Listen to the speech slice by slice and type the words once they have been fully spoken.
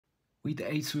With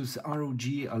Asus ROG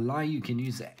ALLY, you can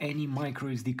use any micro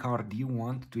SD card you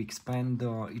want to expand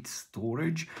its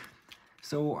storage.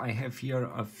 So I have here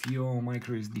a few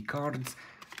micro SD cards,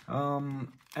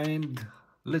 and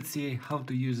let's see how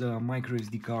to use a micro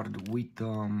SD card with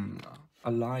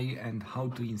ALLY and how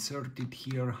to insert it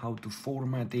here, how to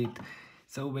format it.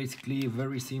 So basically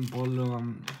very simple.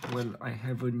 Well, I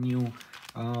have a new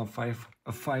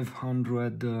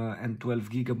 512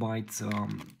 gigabytes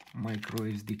micro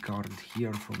SD card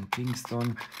here from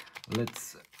Kingston.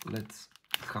 Let's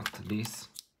cut this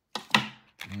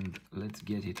and let's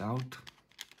get it out.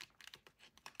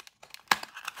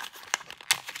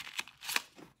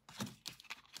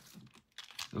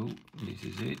 So this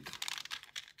is it.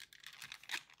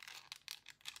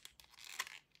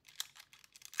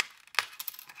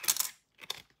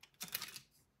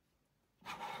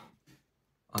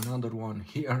 Another one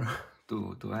here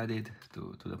to add it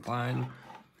to the pile.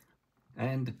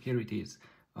 And here it is,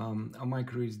 a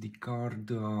micro SD card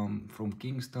from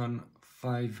Kingston,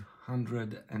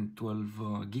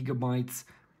 512 gigabytes.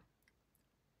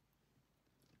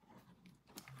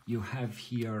 You have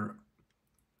here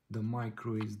the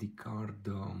micro SD card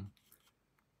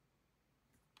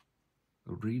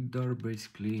reader.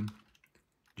 Basically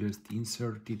just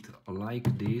insert it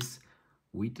like this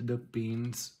with the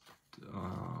pins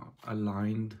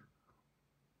aligned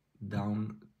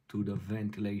down to the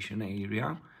ventilation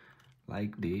area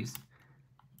like this.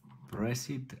 Press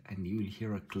it and you will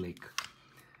hear a click.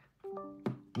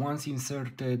 Once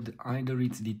inserted, either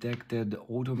it's detected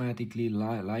automatically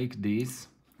like this,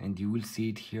 and you will see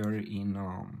it here in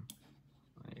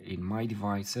my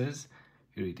devices.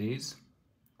 Here it is.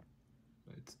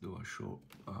 Let's do a show,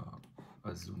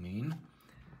 a zoom in.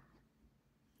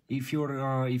 If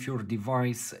your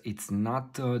device it's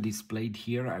not displayed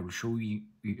here, I will show you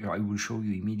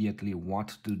immediately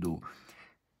what to do.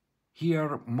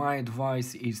 Here my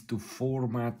advice is to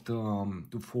format the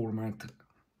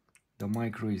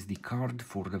micro SD card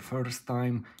for the first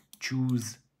time.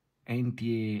 Choose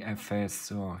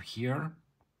NTFS here.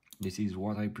 This is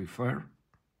what I prefer,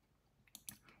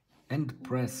 and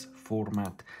press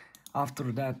format.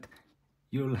 After that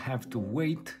you'll have to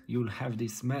wait, you'll have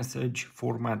this message,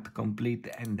 format complete,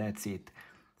 and that's it.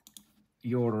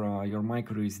 Your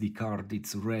micro SD card,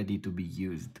 it's ready to be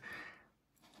used.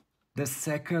 The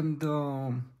second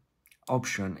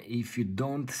option, if you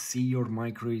don't see your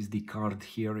micro SD card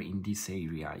here in this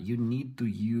area, you need to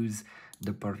use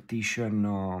the partition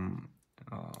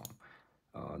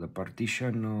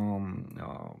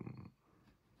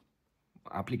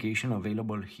application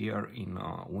available here in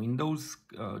Windows.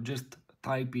 Just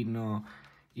type in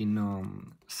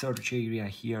search area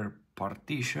here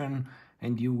partition,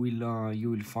 and you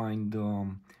will find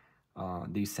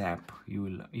this app.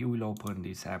 You will open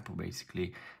this app,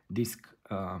 basically disk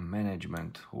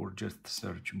management, or just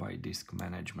search by disk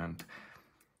management.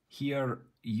 Here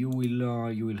you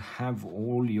will have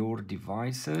all your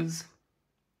devices,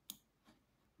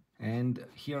 and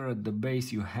here at the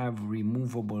base you have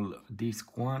removable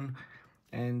disk 1,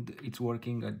 and it's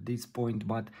working at this point.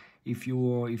 But if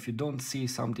you don't see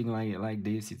something like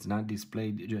this, it's not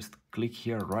displayed, just click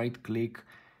here, right click,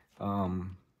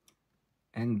 and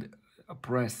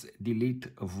press delete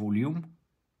volume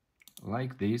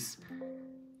like this.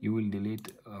 You will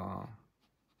delete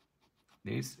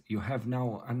this. You have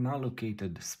now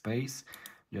unallocated space.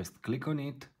 Just click on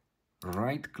it,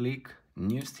 right click,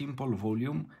 new simple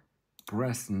volume,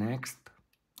 press next,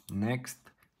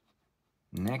 next,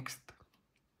 next.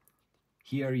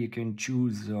 Here you can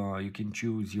choose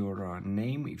your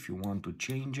name if you want to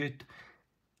change it.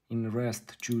 In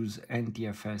rest, choose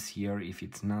NTFS here if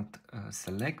it's not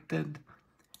selected,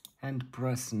 and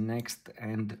press next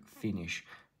and finish.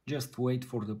 Just wait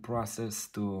for the process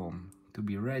to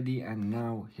be ready, and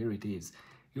now here it is.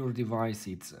 Your device,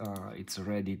 it's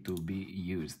ready to be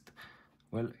used.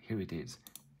 Well, here it is.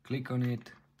 Click on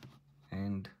it,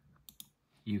 and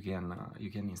you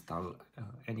can install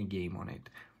any game on it.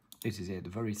 This is it,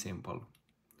 very simple.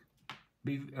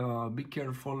 Be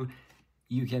careful,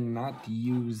 you cannot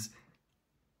use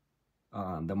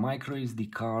the micro SD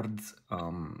cards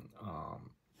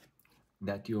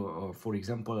that you, for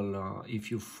example,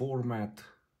 if you format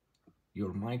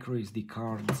your micro SD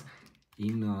cards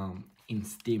in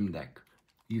Steam Deck,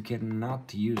 you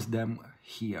cannot use them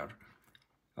here.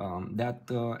 That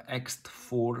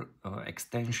ext4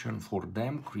 extension for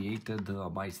them created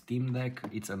by Steam Deck,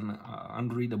 it's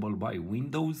unreadable by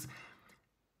Windows.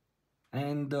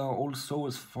 And also,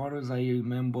 as far as I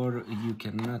remember, you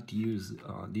cannot use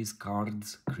these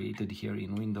cards created here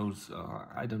in Windows.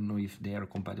 I don't know if they are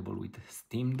compatible with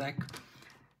Steam Deck.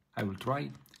 I will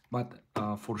try. But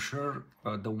for sure,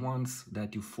 the ones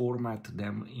that you format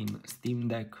them in Steam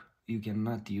Deck, you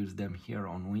cannot use them here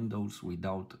on Windows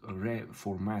without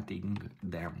reformatting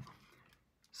them.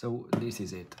 So this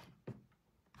is it.